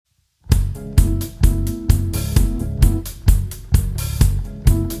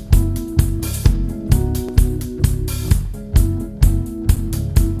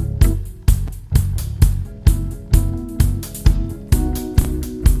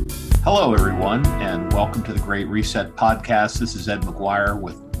Hello, everyone, and welcome to the Great Reset Podcast. This is Ed McGuire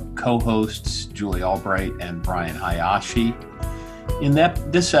with co-hosts Julie Albright and Brian Hayashi. In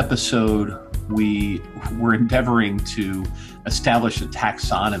this episode, we were endeavoring to establish a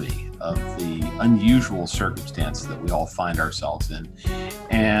taxonomy of the unusual circumstances that we all find ourselves in.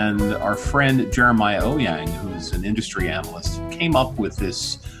 And our friend Jeremiah Owyang, who's an industry analyst, came up with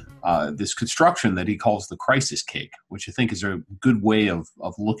this construction that he calls the crisis cake, which I think is a good way of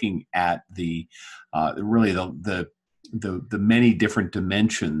looking at the many different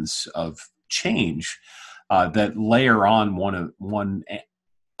dimensions of change that layer on one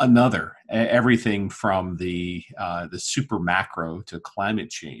another. Everything from the super macro to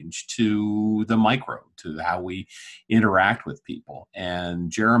climate change to the micro, to how we interact with people. And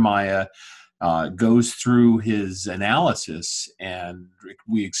Jeremiah goes through his analysis, and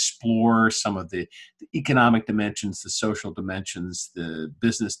we explore some of the economic dimensions, the social dimensions, the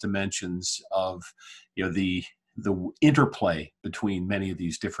business dimensions of the interplay between many of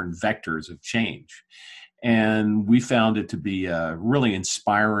these different vectors of change. And we found it to be a really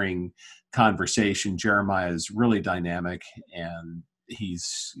inspiring conversation. Jeremiah is really dynamic, and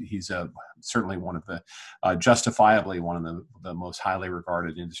he's certainly one of the justifiably one of the most highly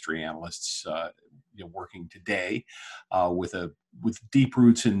regarded industry analysts working today with deep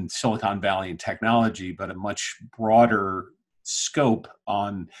roots in Silicon Valley and technology, but a much broader scope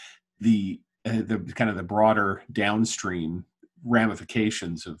on the kind of the broader downstream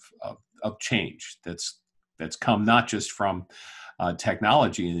ramifications of change that's come not just from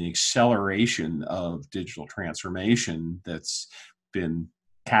technology and the acceleration of digital transformation that's been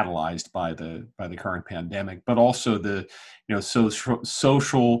catalyzed by the current pandemic, but also the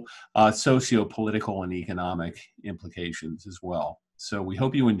social, socio-political, and economic implications as well. So we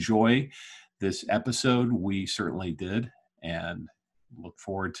hope you enjoy this episode. We certainly did, and look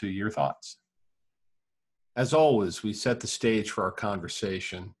forward to your thoughts. As always, we set the stage for our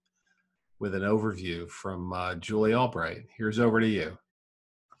conversation with an overview from Julie Albright. Here's over to you.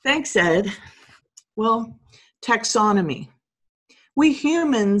 Thanks, Ed. Well, taxonomy. We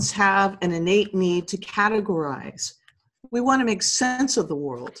humans have an innate need to categorize. We want to make sense of the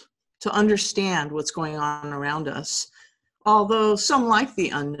world, to understand what's going on around us. Although some like the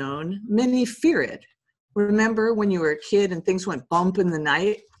unknown, many fear it. Remember when you were a kid and things went bump in the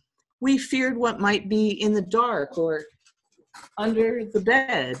night? We feared what might be in the dark or under the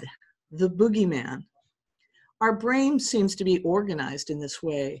bed, the boogeyman. Our brain seems to be organized in this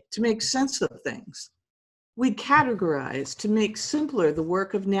way to make sense of things. We categorize to make simpler the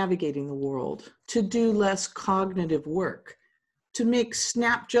work of navigating the world, to do less cognitive work, to make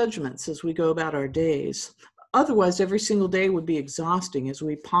snap judgments as we go about our days. Otherwise, every single day would be exhausting as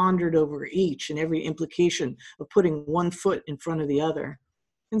we pondered over each and every implication of putting one foot in front of the other.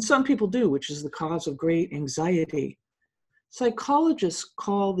 And some people do, which is the cause of great anxiety. Psychologists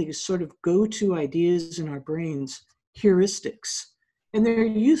call these sort of go-to ideas in our brains heuristics. And they're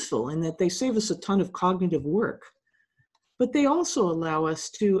useful in that they save us a ton of cognitive work. But they also allow us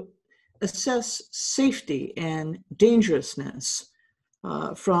to assess safety and dangerousness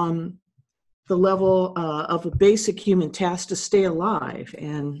from the level of a basic human task to stay alive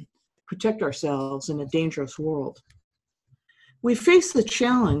and protect ourselves in a dangerous world. We face the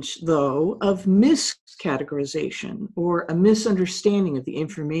challenge, though, of miscategorization or a misunderstanding of the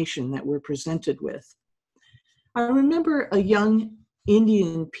information that we're presented with. I remember a young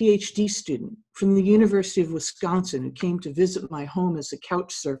Indian PhD student from the University of Wisconsin who came to visit my home as a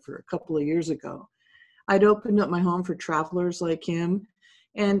couch surfer a couple of years ago. I'd opened up my home for travelers like him,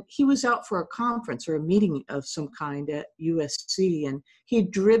 and he was out for a conference or a meeting of some kind at USC, and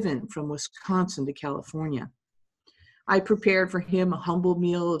he'd driven from Wisconsin to California. I prepared for him a humble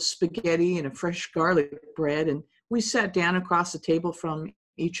meal of spaghetti and a fresh garlic bread, and we sat down across the table from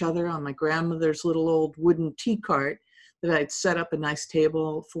each other on my grandmother's little old wooden tea cart that I'd set up a nice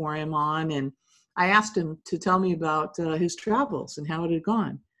table for him on. And I asked him to tell me about his travels and how it had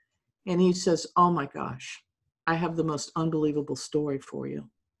gone. And he says, "Oh my gosh, I have the most unbelievable story for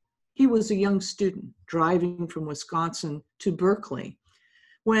you." He was a young student driving from Wisconsin to Berkeley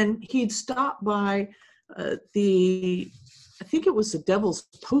when he'd stopped by I think it was the Devil's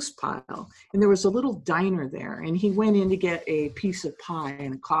Post Pile, and there was a little diner there, and he went in to get a piece of pie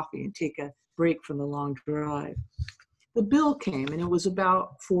and a coffee and take a break from the long drive. The bill came, and it was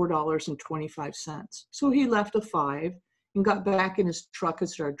about $4.25. So he left a $5 and got back in his truck and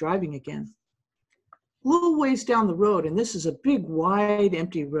started driving again. A little ways down the road, and this is a big, wide,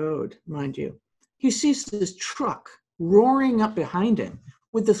 empty road, mind you, he sees this truck roaring up behind him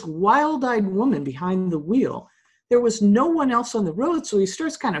with this wild-eyed woman behind the wheel there was no one else on the road. So he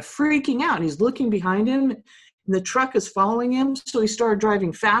starts kind of freaking out. He's looking behind him, and the truck is following him. So he started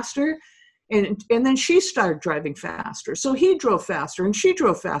driving faster. And then she started driving faster. So he drove faster and she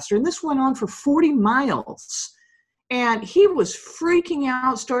drove faster. And this went on for 40 miles. And he was freaking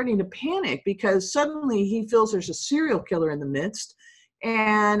out, starting to panic, because suddenly he feels there's a serial killer in the midst.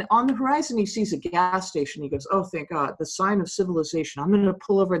 And on the horizon, he sees a gas station. He goes, oh, thank God, the sign of civilization. I'm going to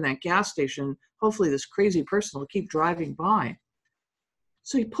pull over in that gas station. Hopefully this crazy person will keep driving by.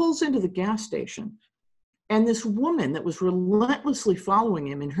 So he pulls into the gas station. And this woman that was relentlessly following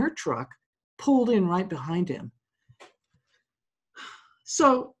him in her truck pulled in right behind him.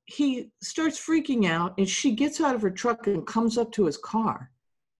 So he starts freaking out, and she gets out of her truck and comes up to his car.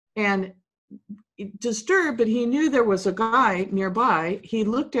 And disturbed, but he knew there was a guy nearby. He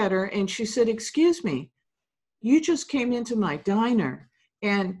looked at her and she said, excuse me, you just came into my diner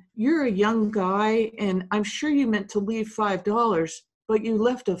and you're a young guy and I'm sure you meant to leave $5, but you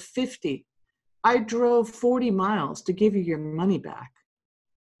left a 50. I drove 40 miles to give you your money back.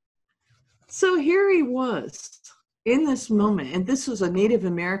 So here he was in this moment, and this was a Native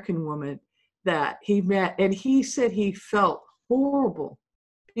American woman that he met, and he said he felt horrible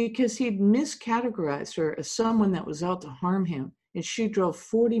because he'd miscategorized her as someone that was out to harm him. And she drove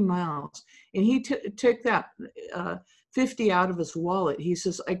 40 miles. And he took that 50 out of his wallet. He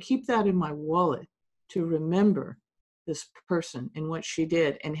says, I keep that in my wallet to remember this person and what she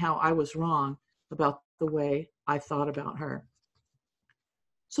did and how I was wrong about the way I thought about her.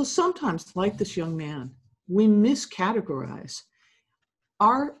 So sometimes, like this young man, we miscategorize.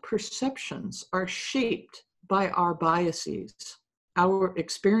 Our perceptions are shaped by our biases, our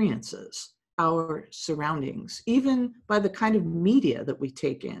experiences, our surroundings, even by the kind of media that we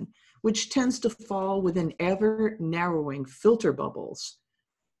take in, which tends to fall within ever narrowing filter bubbles.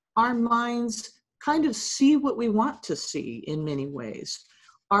 Our minds kind of see what we want to see in many ways.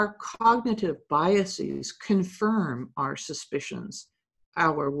 Our cognitive biases confirm our suspicions,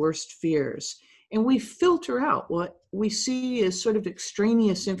 our worst fears, and we filter out what we see as sort of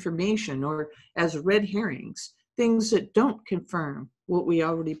extraneous information or as red herrings, things that don't confirm what we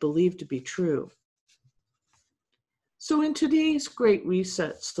already believe to be true. So in today's Great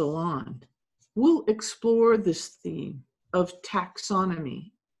Reset Salon, we'll explore this theme of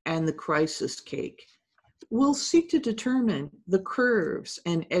taxonomy and the crisis cake. We'll seek to determine the curves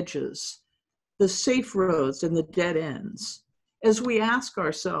and edges, the safe roads and the dead ends, as we ask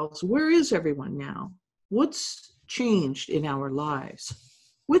ourselves, where is everyone now? What's changed in our lives?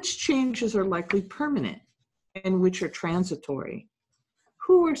 Which changes are likely permanent and which are transitory?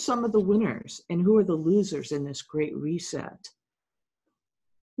 Who are some of the winners and who are the losers in this great reset?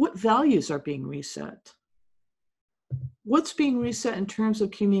 What values are being reset? What's being reset in terms of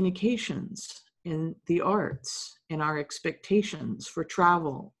communications, in the arts, in our expectations for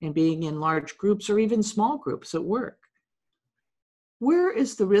travel and being in large groups or even small groups at work? Where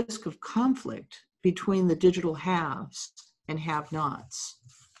is the risk of conflict between the digital haves and have-nots?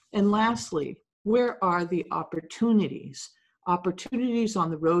 And lastly, where are the opportunities? Opportunities on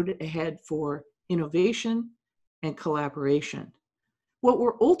the road ahead for innovation and collaboration. What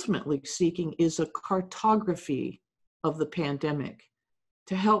we're ultimately seeking is a cartography of the pandemic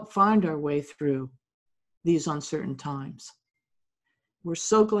to help find our way through these uncertain times. We're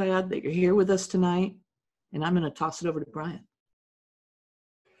so glad that you're here with us tonight, and I'm going to toss it over to Brian.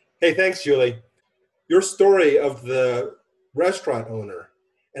 Hey, thanks, Julie. Your story of the restaurant owner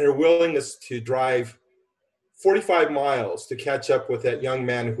and her willingness to drive 45 miles to catch up with that young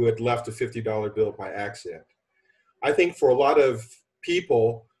man who had left a $50 bill by accident. I think for a lot of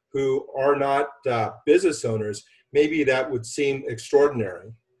people who are not business owners, maybe that would seem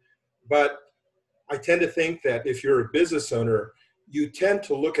extraordinary. But I tend to think that if you're a business owner, you tend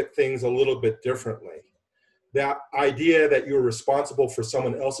to look at things a little bit differently. That idea that you're responsible for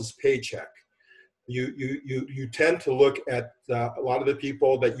someone else's paycheck. You tend to look at a lot of the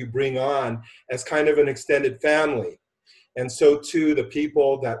people that you bring on as kind of an extended family. And so too, the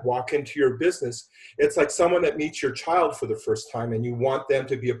people that walk into your business, it's like someone that meets your child for the first time and you want them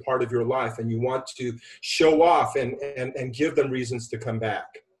to be a part of your life and you want to show off and give them reasons to come back.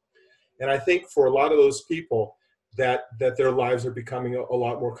 And I think for a lot of those people, that their lives are becoming a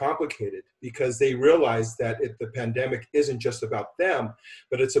lot more complicated because they realize that the pandemic isn't just about them,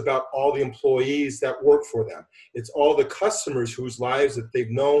 but it's about all the employees that work for them. It's all the customers whose lives that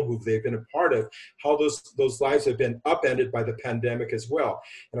they've known, who they've been a part of, how those lives have been upended by the pandemic as well.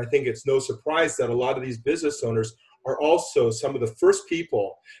 And I think it's no surprise that a lot of these business owners are also some of the first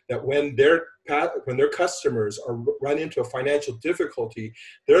people that when their when their customers are run into a financial difficulty,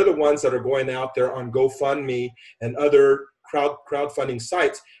 they're the ones that are going out there on GoFundMe and other crowdfunding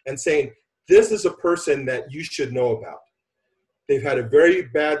sites and saying, this is a person that you should know about. They've had a very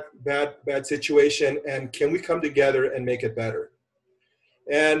bad situation, and can we come together and make it better?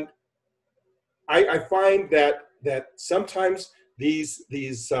 And I find that sometimes these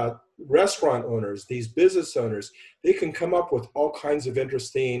restaurant owners, these business owners, they can come up with all kinds of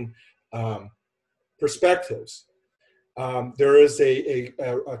interesting perspectives. There is a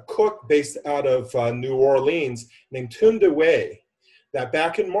cook based out of New Orleans named Tunde Wei that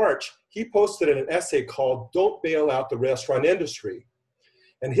back in March, he posted an essay called "Don't Bail Out the Restaurant Industry."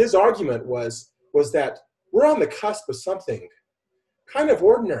 And his argument was that we're on the cusp of something kind of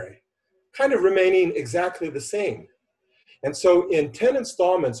ordinary, kind of remaining exactly the same. And so in 10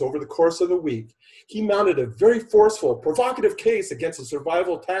 installments over the course of the week, he mounted a very forceful, provocative case against the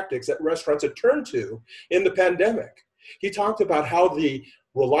survival tactics that restaurants had turned to in the pandemic. He talked about how the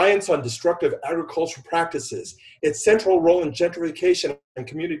reliance on destructive agricultural practices, its central role in gentrification and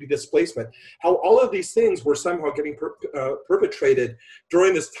community displacement, how all of these things were somehow getting perpetrated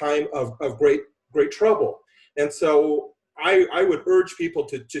during this time of great trouble. And so I would urge people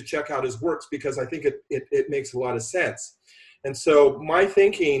to check out his works because I think it makes a lot of sense. And so my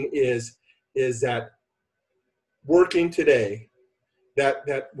thinking is that working today,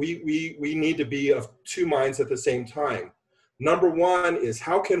 that we need to be of two minds at the same time. Number one is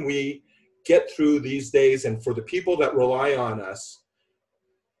how can we get through these days, and for the people that rely on us,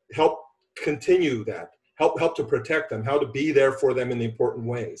 help continue that, help to protect them, how to be there for them in the important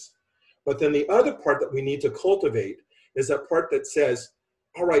ways. But then the other part that we need to cultivate is that part that says,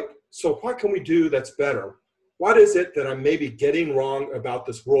 all right, so what can we do that's better? What is it that I'm maybe getting wrong about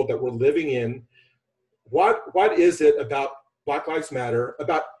this world that we're living in? What is it about Black Lives Matter,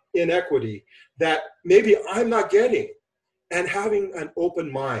 about inequity, that maybe I'm not getting? And having an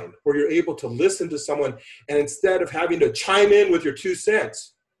open mind where you're able to listen to someone, and instead of having to chime in with your 2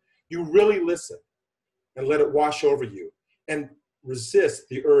 cents, you really listen and let it wash over you and resist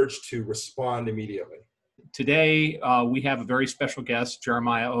the urge to respond immediately. Today, we have a very special guest,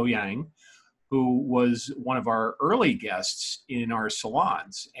 Jeremiah Owyang, who was one of our early guests in our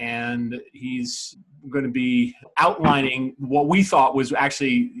salons. And he's going to be outlining what we thought was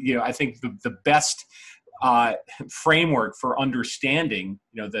actually, I think the best framework for understanding,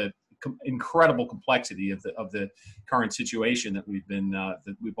 the incredible complexity of the current situation that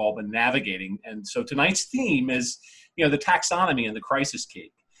we've all been navigating. And so tonight's theme is, the taxonomy and the crisis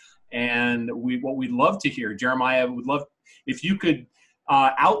cake. And what we'd love to hear, Jeremiah, would love if you could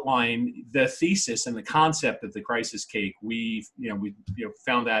outline the thesis and the concept of the crisis cake. We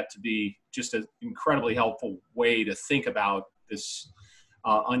found that to be just an incredibly helpful way to think about this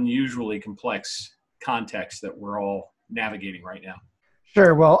unusually complex context that we're all navigating right now.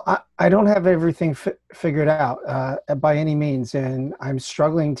 Sure. Well, I don't have everything figured out by any means, and I'm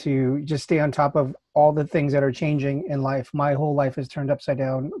struggling to just stay on top of all the things that are changing in life. My whole life is turned upside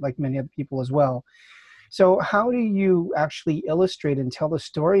down, like many other people as well. So how do you actually illustrate and tell the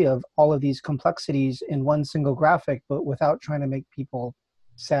story of all of these complexities in one single graphic, but without trying to make people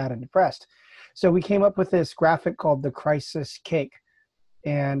sad and depressed? So we came up with this graphic called the crisis cake.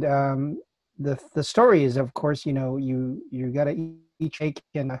 And the story is, of course, you got to eat cake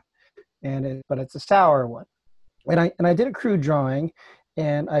but it's a sour one. And I did a crude drawing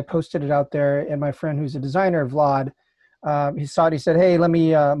and I posted it out there, and my friend who's a designer, Vlad, he saw it, he said, hey, let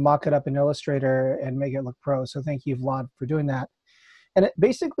me mock it up in Illustrator and make it look pro. So thank you, Vlad, for doing that. And it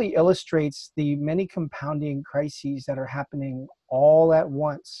basically illustrates the many compounding crises that are happening all at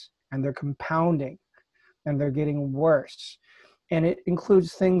once, and they're compounding and they're getting worse. And it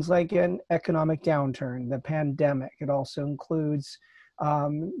includes things like an economic downturn, the pandemic. It also includes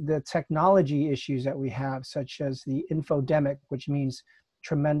the technology issues that we have, such as the infodemic, which means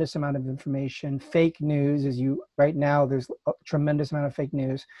tremendous amount of information, fake news. Right now, there's a tremendous amount of fake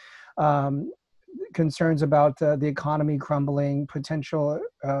news, concerns about the economy crumbling, potential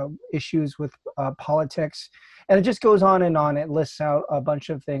issues with politics, and it just goes on and on. It lists out a bunch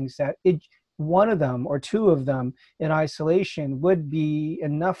of things that one of them or two of them in isolation would be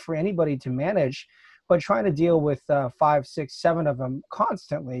enough for anybody to manage, but trying to deal with 5, 6, 7 of them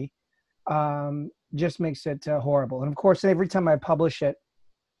constantly just makes it horrible. And of course, every time I publish it,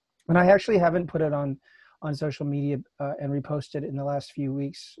 and I actually haven't put it on social media and reposted in the last few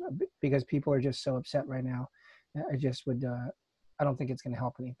weeks because people are just so upset right now. I don't think it's going to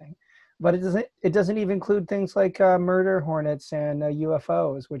help anything. But it doesn't even include things like murder hornets and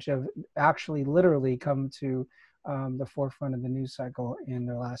UFOs, which have actually literally come to the forefront of the news cycle in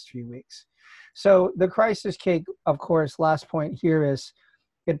the last few weeks. So the crisis cake, of course, last point here is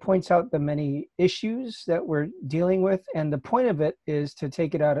it points out the many issues that we're dealing with. And the point of it is to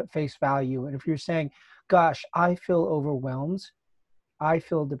take it out at face value. And if you're saying, gosh, I feel overwhelmed, I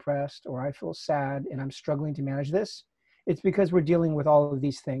feel depressed, or I feel sad, and I'm struggling to manage this, it's because we're dealing with all of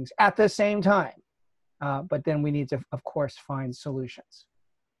these things at the same time. But then we need to, of course, find solutions.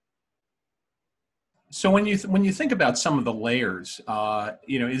 So when you think about some of the layers,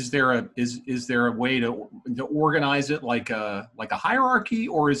 is there a way to organize it like a hierarchy,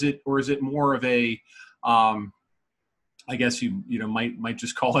 or is it more of a, I guess you might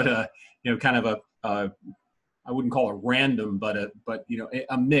just call it a kind of a I wouldn't call it random, but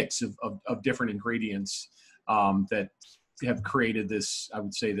a mix of different ingredients that have created this, I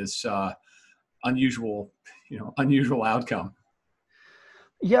would say, this unusual outcome.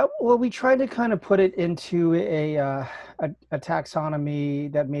 Yeah, well, we tried to kind of put it into a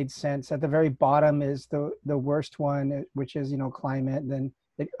taxonomy that made sense. At the very bottom is the worst one, which is climate. Then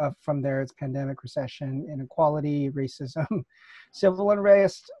from there, it's pandemic, recession, inequality, racism, civil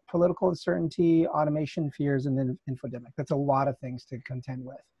unrest, political uncertainty, automation fears, and then infodemic. That's a lot of things to contend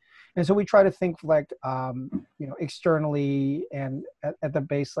with. And so we try to think like, externally and at the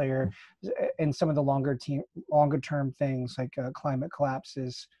base layer, and some of the longer term things like climate collapse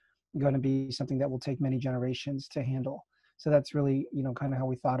is going to be something that will take many generations to handle. So that's really, kind of how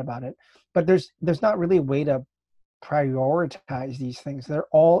we thought about it. But there's not really a way to prioritize these things. They're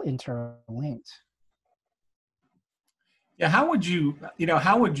all interlinked. Yeah, how would you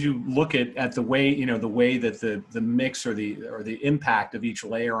look at the way the way that the mix or the impact of each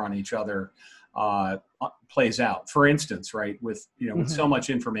layer on each other plays out? For instance, right, with with so much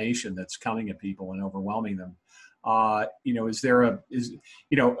information that's coming at people and overwhelming them, and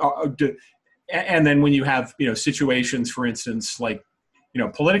then when you have situations, for instance, like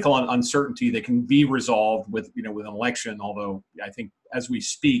political uncertainty that can be resolved with with an election. Although I think as we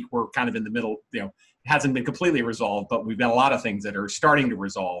speak, we're kind of in the middle. Hasn't been completely resolved, but we've got a lot of things that are starting to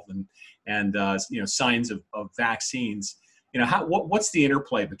resolve, and signs of vaccines. What's the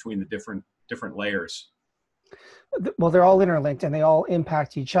interplay between the different layers? Well, they're all interlinked and they all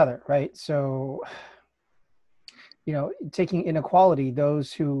impact each other, right? So, taking inequality,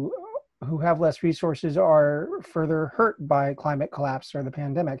 those who have less resources are further hurt by climate collapse or the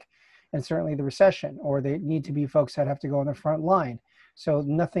pandemic, and certainly the recession, or they need to be folks that have to go on the front line. So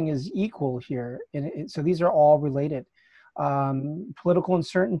nothing is equal here. So these are all related. Political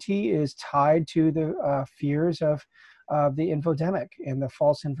uncertainty is tied to the fears of the infodemic and the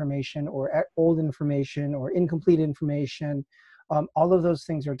false information or old information or incomplete information. All of those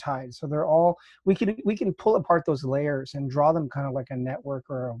things are tied. So they're all, we can pull apart those layers and draw them kind of like a network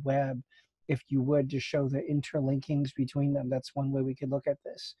or a web, if you would, to show the interlinkings between them. That's one way we could look at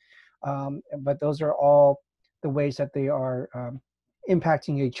this. But those are all the ways that they are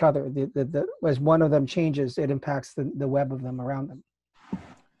impacting each other. As one of them changes, it impacts the web of them around them.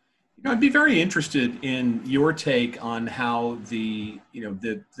 I'd be very interested in your take on how the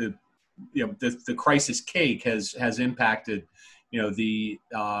crisis cake has impacted the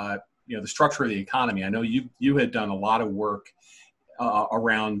structure of the economy. I know you had done a lot of work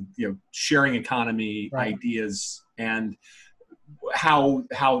around sharing economy right. ideas, and how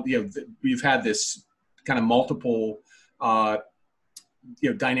we've had this kind of multiple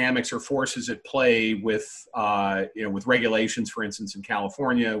dynamics or forces at play with with regulations, for instance, in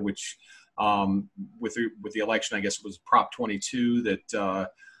California, which with the election, I guess it was Prop 22 that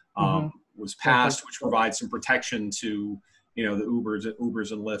was passed, which provides some protection to the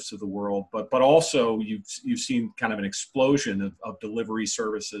Ubers and Lyfts of the world, but also you've seen kind of an explosion of delivery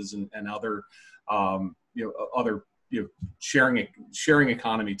services and other other sharing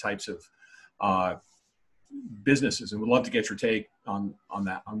economy types of businesses, and would love to get your take on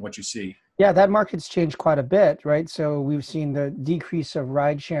that, on what you see. Yeah, that market's changed quite a bit, right? So we've seen the decrease of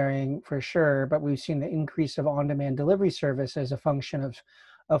ride sharing for sure, but we've seen the increase of on-demand delivery service as a function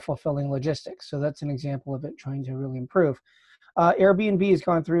of fulfilling logistics. So that's an example of it trying to really improve. Airbnb has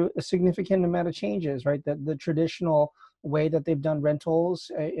gone through a significant amount of changes, right? The traditional way that they've done rentals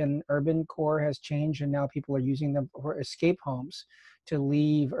in urban core has changed, and now people are using them for escape homes, to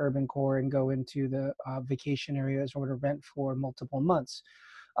leave urban core and go into the vacation areas or to rent for multiple months.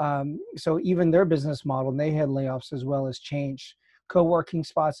 So even their business model, and they had layoffs as well, as changed. Co-working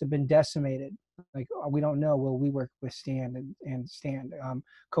spots have been decimated. Like, we don't know, will WeWork withstand and stand?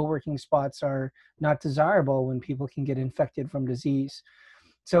 Co-working spots are not desirable when people can get infected from disease.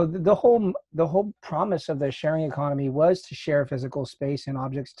 So the whole promise of the sharing economy was to share physical space and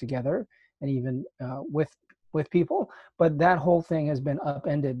objects together, and even with with people, but that whole thing has been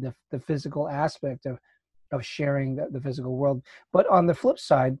upended, the physical aspect of sharing the physical world. But on the flip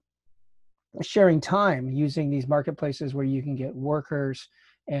side, sharing time using these marketplaces where you can get workers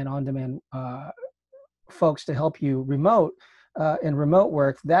and on-demand folks to help you in remote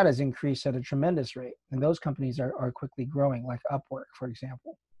work, that has increased at a tremendous rate. And those companies are quickly growing, like Upwork, for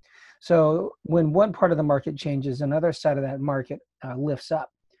example. So when one part of the market changes, another side of that market lifts up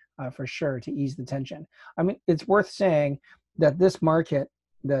for sure to ease the tension. I mean, it's worth saying that this market,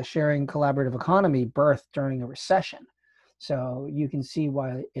 the sharing collaborative economy, birthed during a recession. So you can see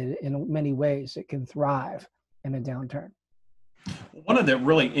why in many ways it can thrive in a downturn. One of the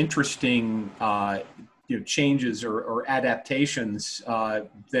really interesting changes or adaptations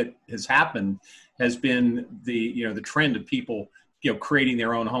that has happened has been the trend of people creating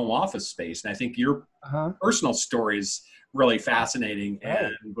their own home office space. And I think your personal story is really fascinating,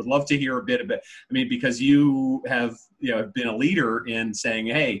 and would love to hear a bit about. I mean, because you have been a leader in saying,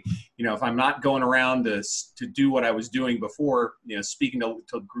 hey, if I'm not going around to do what I was doing before, speaking to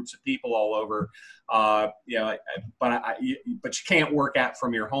groups of people all over, but you can't work out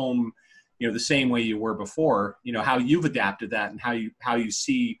from your home, the same way you were before. How you've adapted that, and how you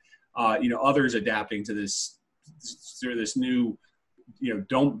see others adapting to this new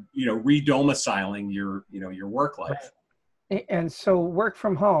re-domiciling your work life. Right. And so work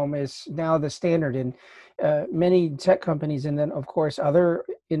from home is now the standard in many tech companies, and then of course other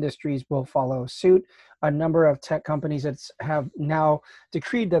industries will follow suit. A number of tech companies that have now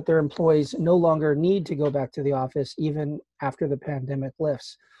decreed that their employees no longer need to go back to the office even after the pandemic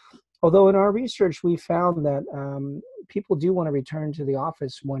lifts. Although in our research we found that people do want to return to the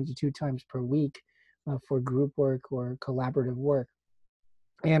office 1 to 2 times per week for group work or collaborative work.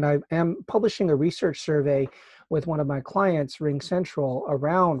 And I am publishing a research survey with one of my clients, Ring Central,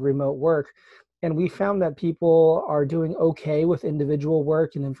 around remote work. And we found that people are doing okay with individual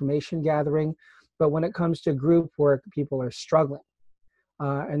work and information gathering. But when it comes to group work, people are struggling.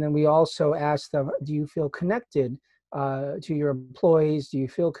 And then we also asked them, do you feel connected to your employees? Do you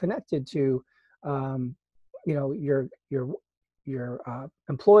feel connected to your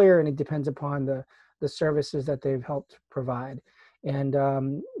employer? And it depends upon the services that they've helped provide.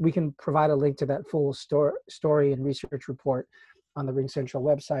 And we can provide a link to that full story and research report on the Ring Central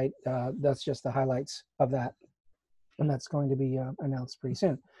website. That's just the highlights of that. And that's going to be announced pretty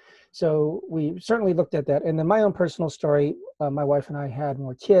soon. So we certainly looked at that. And then my own personal story, my wife and I had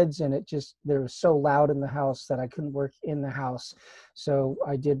more kids, and they were so loud in the house that I couldn't work in the house. So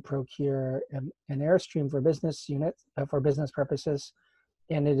I did procure an Airstream for business unit for business purposes.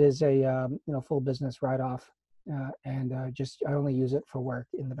 And it is a full business write-off. I only use it for work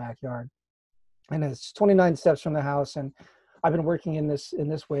in the backyard, and it's 29 steps from the house. And I've been working in this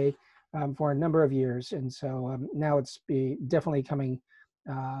way for a number of years, and so now it's definitely coming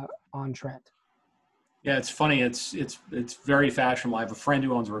on trend. Yeah, it's funny. It's very fashionable. I have a friend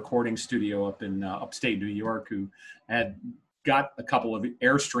who owns a recording studio up in upstate New York who had got a couple of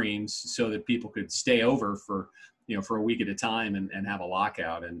Airstreams so that people could stay over for a week at a time and have a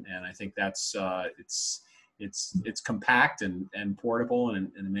lockout. And I think that's it's compact and portable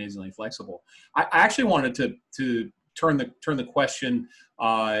and amazingly flexible. I actually wanted to turn the question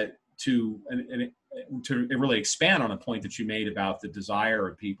to really expand on a point that you made about the desire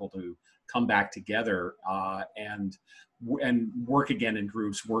of people to come back together and work again in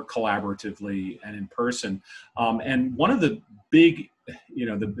groups, work collaboratively and in person. And one of the big,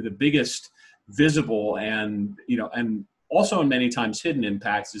 the biggest visible and also in many times hidden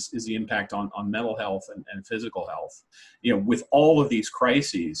impacts is the impact on mental health and physical health. With all of these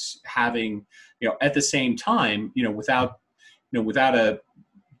crises having, at the same time, without a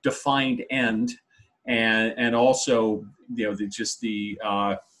defined end, and also,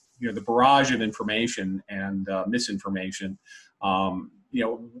 the barrage of information and misinformation, how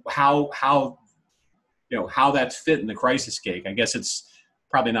that's fit in the crisis cake. I guess it's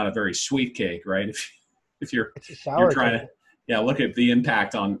probably not a very sweet cake, right? If you're trying to look at the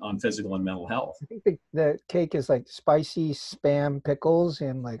impact on physical and mental health. I think the cake is like spicy Spam pickles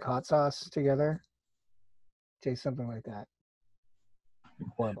and like hot sauce together. Tastes something like that.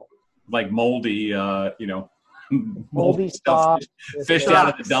 Horrible. Like moldy, moldy stuff, fished out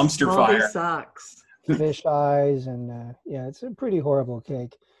of the dumpster moldy fire. Socks. Fish eyes, and it's a pretty horrible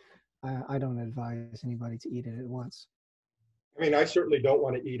cake. I don't advise anybody to eat it at once. I mean, I certainly don't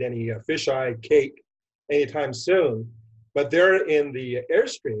want to eat any fisheye cake anytime soon. But there in the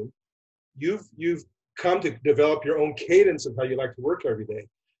Airstream, you've come to develop your own cadence of how you like to work every day.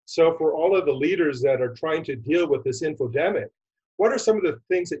 So for all of the leaders that are trying to deal with this infodemic, what are some of the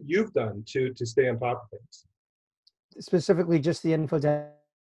things that you've done to stay on top of things? Specifically just the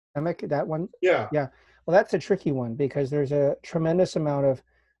infodemic, that one? Yeah. Yeah. Well, that's a tricky one because there's a tremendous amount of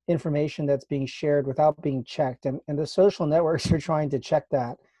information that's being shared without being checked. And the social networks are trying to check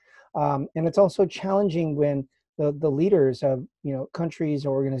that. And it's also challenging when the leaders of countries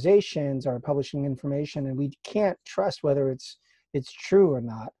or organizations are publishing information and we can't trust whether it's true or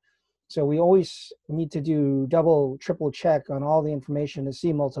not. So we always need to do double, triple check on all the information to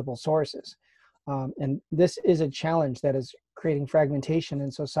see multiple sources. And this is a challenge that is creating fragmentation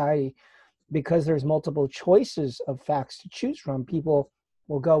in society because there's multiple choices of facts to choose from. People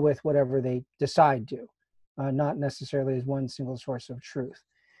will go with whatever they decide to, not necessarily as one single source of truth.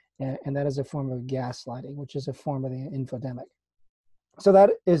 And that is a form of gaslighting, which is a form of the infodemic. So that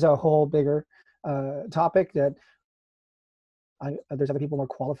is a whole bigger topic that there's other people more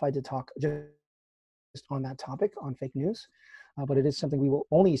qualified to talk just on that topic, on fake news. But it is something we will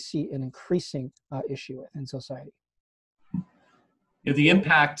only see an increasing issue with in society. The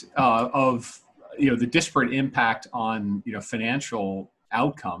impact of the disparate impact on financial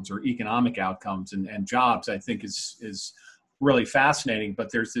outcomes or economic outcomes and jobs, I think is really fascinating.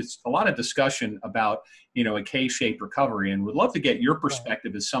 But there's a lot of discussion about a K-shaped recovery, and would love to get your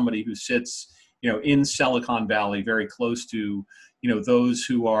perspective as somebody who sits in Silicon Valley, very close to those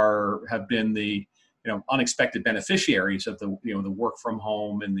who have been the unexpected beneficiaries of the the work from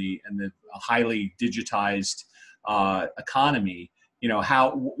home and the highly digitized economy.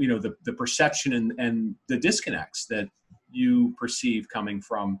 How the perception and the disconnects that you perceive coming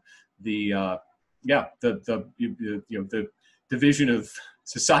from the division of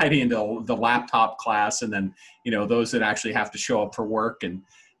society into the laptop class, and then those that actually have to show up for work and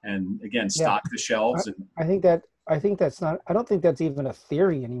again stock the shelves. I think that's not. I don't think that's even a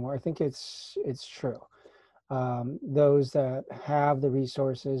theory anymore. I think it's true. Those that have the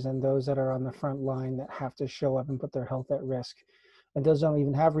resources and those that are on the front line that have to show up and put their health at risk, and those don't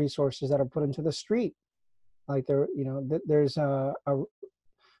even have resources that are put into the street. Like there's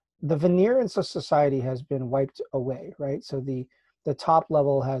the veneer in society has been wiped away, right? So the top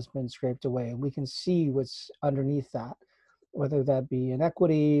level has been scraped away, and we can see what's underneath that, whether that be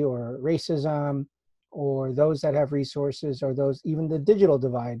inequity or racism, or those that have resources, or those, even the digital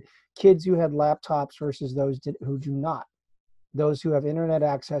divide, kids who had laptops versus those who do not, those who have internet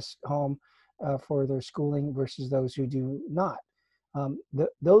access home for their schooling versus those who do not.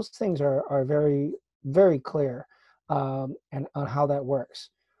 Those things are very, very clear, and on how that works.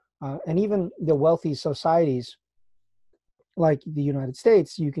 And even the wealthy societies like the United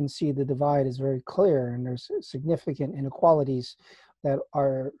States, you can see the divide is very clear, and there's significant inequalities that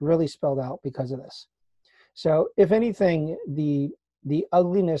are really spelled out because of this. So if anything, the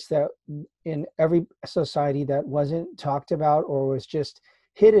ugliness that in every society that wasn't talked about or was just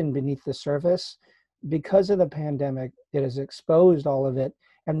hidden beneath the surface, because of the pandemic, it has exposed all of it.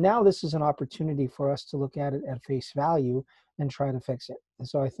 And now this is an opportunity for us to look at it at face value and try to fix it. And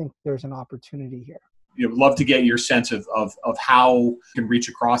so I think there's an opportunity here. Love to get your sense of how you can reach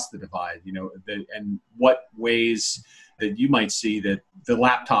across the divide, and what ways that you might see that the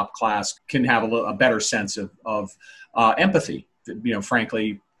laptop class can have a better sense of empathy,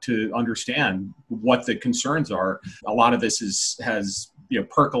 frankly, to understand what the concerns are. A lot of this has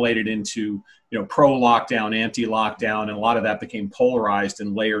percolated into pro-lockdown, anti-lockdown, and a lot of that became polarized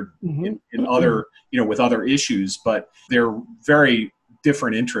and layered in other, with other issues, but they're very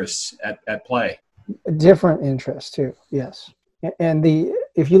different interests at play. Different interests too, yes. And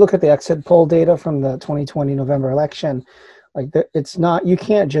if you look at the exit poll data from the 2020 November election, it's not, you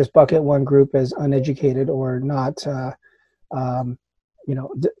can't just bucket one group as uneducated or not,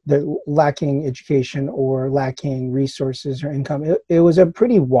 they're lacking education or lacking resources or income. It was a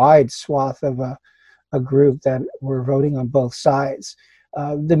pretty wide swath of a group that were voting on both sides.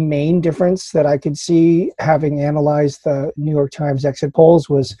 The main difference that I could see, having analyzed the New York Times exit polls,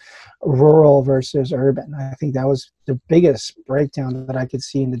 was rural versus urban. I think that was the biggest breakdown that I could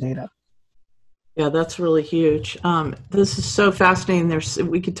see in the data. Yeah, that's really huge. This is so fascinating.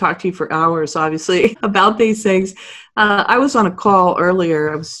 We could talk to you for hours, obviously, about these things. I was on a call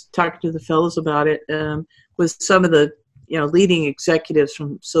earlier. I was talking to the fellows about it with some of the leading executives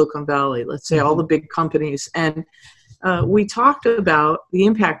from Silicon Valley, let's say all the big companies. And we talked about the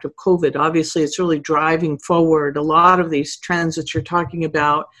impact of COVID. Obviously, it's really driving forward a lot of these trends that you're talking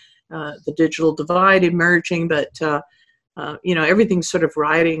about, the digital divide emerging, but everything's sort of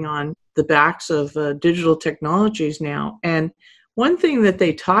riding on the backs of digital technologies now. And one thing that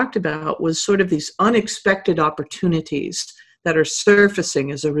they talked about was sort of these unexpected opportunities that are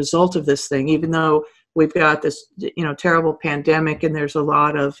surfacing as a result of this thing, even though we've got this, terrible pandemic and there's a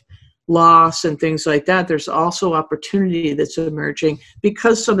lot of loss and things like that, there's also opportunity that's emerging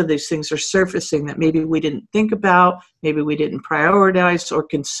because some of these things are surfacing that maybe we didn't think about, maybe we didn't prioritize or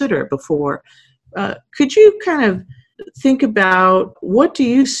consider before. Could you kind of think about what do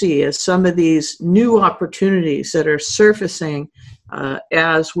you see as some of these new opportunities that are surfacing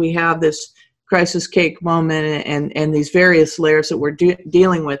as we have this crisis cake moment and these various layers that we're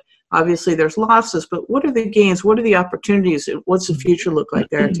dealing with? Obviously, there's losses, but what are the gains? What are the opportunities? What's the future look like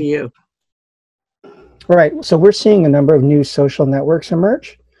there to you? All right. So we're seeing a number of new social networks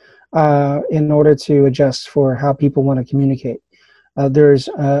emerge in order to adjust for how people want to communicate. There's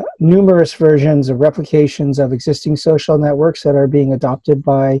numerous versions of replications of existing social networks that are being adopted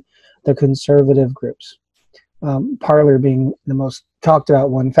by the conservative groups. Parler being the most talked about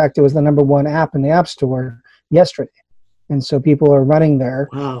one. In fact, it was the #1 app in the App Store yesterday. And so people are running there.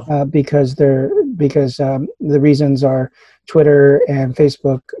 Wow. Because the reasons are Twitter and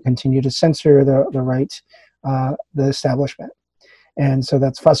Facebook continue to censor the right, the establishment. And so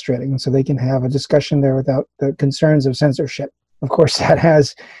that's frustrating. And so they can have a discussion there without the concerns of censorship. Of course, that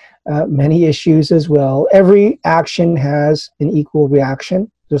has many issues as well. Every action has an equal reaction,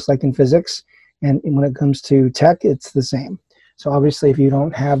 just like in physics. And when it comes to tech, it's the same. So obviously, if you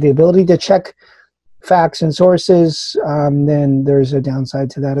don't have the ability to check facts and sources, then there's a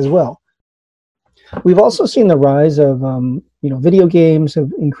downside to that as well. We've also seen the rise of video games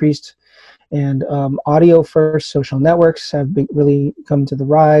have increased, and audio first social networks have really come to the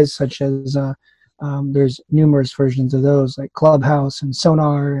rise, such as there's numerous versions of those like Clubhouse and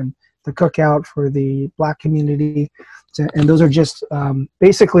Sonar and the Cookout for the Black community. And those are just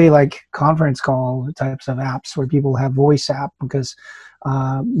basically like conference call types of apps where people have voice app because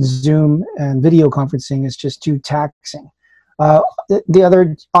Zoom and video conferencing is just too taxing. The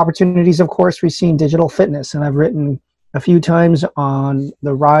other opportunities, of course, we've seen digital fitness, and I've written a few times on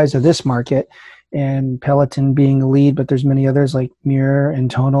the rise of this market and Peloton being the lead, but there's many others like Mirror and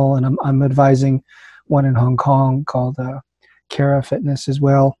Tonal, and I'm advising one in Hong Kong called Kara Fitness as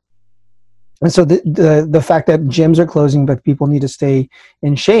well. And so the fact that gyms are closing, but people need to stay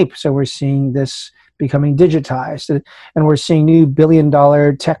in shape, so we're seeing this becoming digitized, and we're seeing new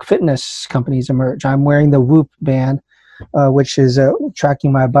billion-dollar tech fitness companies emerge. I'm wearing the Whoop band, which is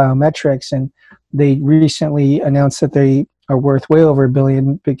tracking my biometrics, and they recently announced that they are worth way over $1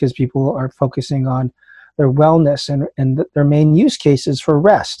 billion because people are focusing on their wellness and their main use cases for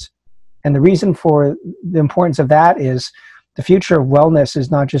rest. And the reason for the importance of that is the future of wellness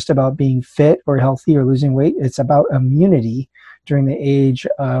is not just about being fit or healthy or losing weight. It's about immunity during the age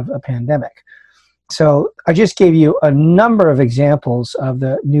of a pandemic. So I just gave you a number of examples of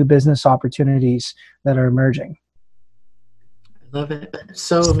the new business opportunities that are emerging. I love it.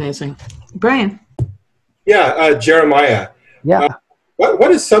 So amazing. Brian. Yeah, Jeremiah. Yeah.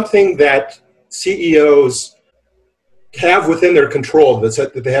 What is something that CEOs have within their control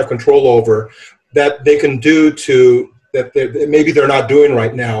that they have control over that they can do that maybe they're not doing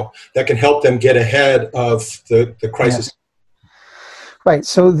right now that can help them get ahead of the crisis? Yes. Right.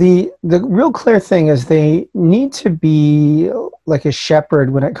 So the real clear thing is they need to be like a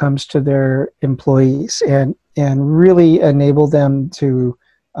shepherd when it comes to their employees and really enable them to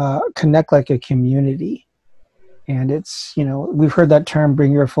connect like a community. And it's, we've heard that term,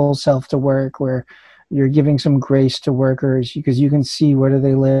 bring your full self to work, where you're giving some grace to workers because you can see where do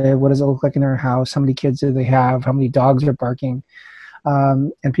they live, what does it look like in their house, how many kids do they have, how many dogs are barking.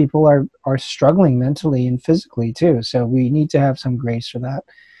 And people are struggling mentally and physically too. So we need to have some grace for that.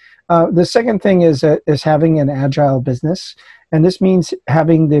 The second thing is having an agile business. And this means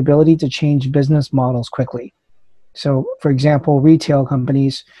having the ability to change business models quickly. So for example,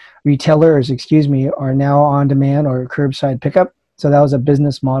 retailers, are now on demand or curbside pickup. So that was a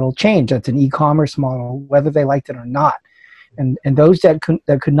business model change. That's an e-commerce model, whether they liked it or not. And those that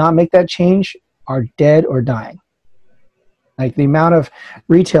could not make that change are dead or dying. Like the amount of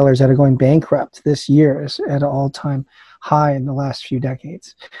retailers that are going bankrupt this year is at an all-time high in the last few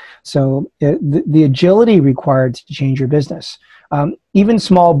decades. So the agility required to change your business. Even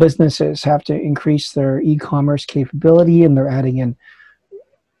small businesses have to increase their e-commerce capability, and they're adding in,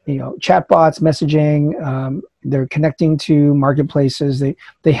 chatbots, messaging. They're connecting to marketplaces.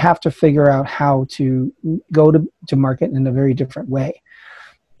 They have to figure out how to go to market in a very different way.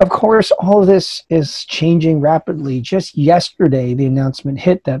 Of course, all of this is changing rapidly. Just yesterday, the announcement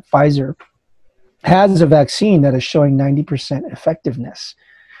hit that Pfizer has a vaccine that is showing 90% effectiveness.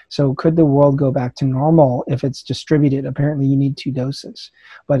 So could the world go back to normal if it's distributed? Apparently, you need 2 doses,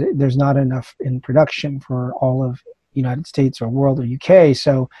 but there's not enough in production for all of United States or world or UK.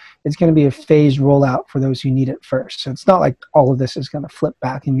 So it's going to be a phased rollout for those who need it first. So it's not like all of this is going to flip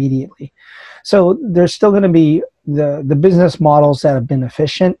back immediately. So there's still going to be the business models that have been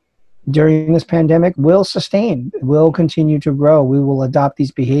efficient during this pandemic will sustain, will continue to grow. We will adopt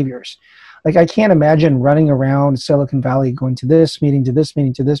these behaviors. Like, I can't imagine running around Silicon Valley going to this meeting, to this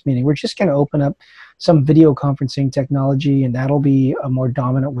meeting, to this meeting. We're just going to open up some video conferencing technology, and that'll be a more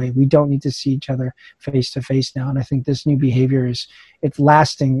dominant way. We don't need to see each other face to face now. And I think this new behavior it's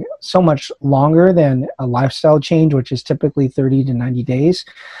lasting so much longer than a lifestyle change, which is typically 30 to 90 days,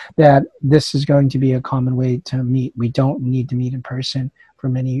 that this is going to be a common way to meet. We don't need to meet in person for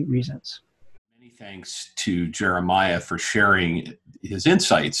many reasons. Many thanks to Jeremiah for sharing his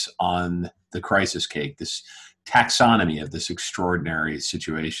insights on the crisis cake, this taxonomy of this extraordinary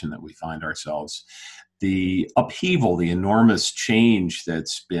situation that we find ourselves, the upheaval, the enormous change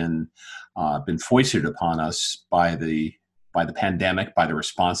that's been foisted upon us by the pandemic, by the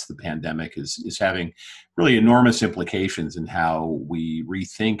response to the pandemic, is having really enormous implications in how we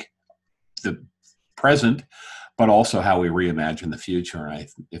rethink the present, but also how we reimagine the future. And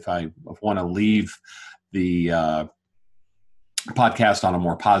if I want to leave the podcast on a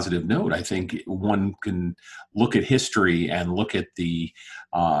more positive note, I think one can look at history and look at the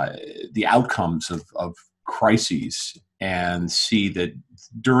outcomes of crises and see that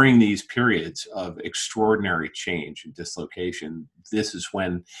during these periods of extraordinary change and dislocation, this is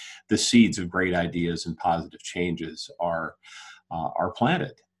when the seeds of great ideas and positive changes are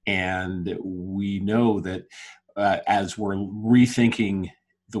planted. And we know that as we're rethinking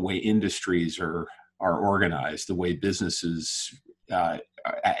the way industries are organized, the way businesses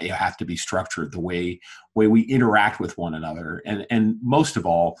have to be structured, the way we interact with one another, and most of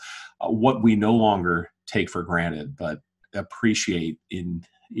all, what we no longer take for granted, but appreciate in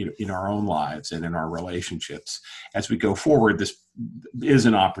our own lives and in our relationships. As we go forward, this is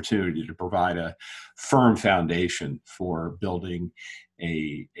an opportunity to provide a firm foundation for building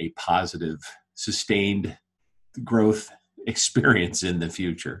a positive, sustained growth experience in the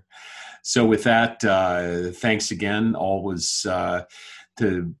future. So with that, thanks again, always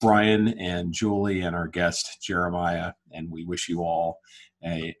to Brian and Julie and our guest, Jeremiah, and we wish you all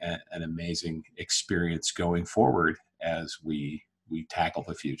an amazing experience going forward as we tackle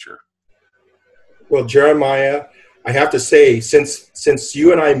the future. Well, Jeremiah, I have to say, since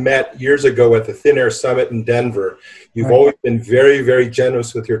you and I met years ago at the Thin Air Summit in Denver, you've always been very, very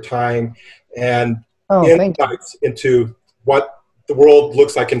generous with your time and insights into what the world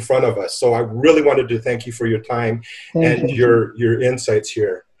looks like in front of us. So I really wanted to thank you for your time and your insights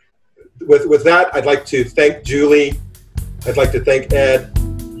here. With that, I'd like to thank Julie. I'd like to thank Ed.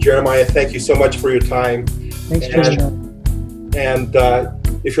 Jeremiah, thank you so much for your time. Thanks, and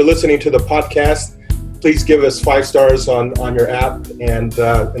if you're listening to the podcast, please give us 5 stars on your app and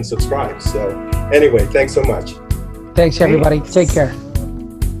subscribe. So anyway, thanks so much. Thanks, everybody. Take care.